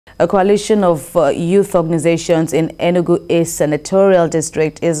A coalition of youth organizations in Enugu East Senatorial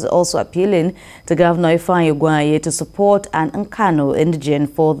District is also appealing to Governor Ifeanyi Ugwuanyi to support an Nkanu Indigene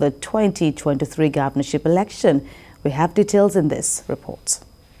for the 2023 governorship election. We have details in this report.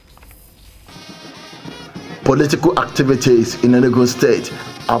 Political activities in Enugu State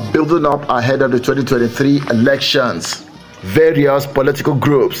are building up ahead of the 2023 elections. Various political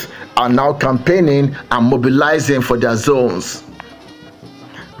groups are now campaigning and mobilizing for their zones.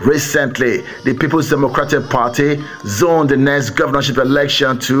 Recently, the People's Democratic Party zoned the next governorship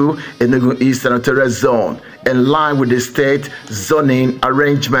election to Enugu East Senatorial Zone in line with the state zoning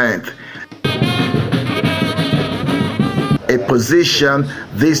arrangement. A position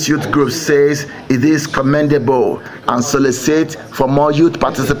this youth group says it is commendable and solicits for more youth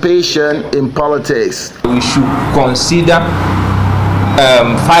participation in politics. We should consider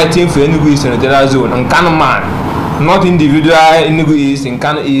fighting for Enugu East Senatorial Zone and Nkanu man. Not individual Enugu East,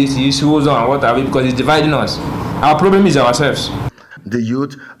 Nkanu East, East Zone, and whatever, because it's dividing us. Our problem is ourselves. The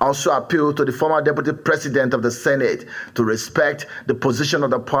youth also appealed to the former deputy president of the Senate to respect the position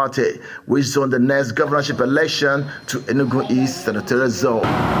of the party, which zoned the next governorship election to Enugu East Senatorial Zone.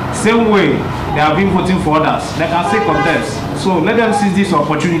 Same way they have been voting for others, they can say contest. So let them seize this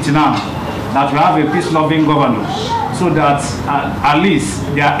opportunity now that we have a peace-loving governor, so that at least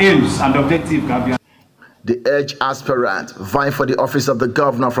their aims and objectives can be. The edge aspirant vying for the office of the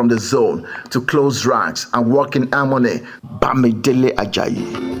governor from the zone to close ranks and work in harmony. Bamidele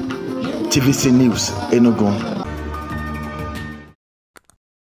Ajayi, TVC News, Enugu.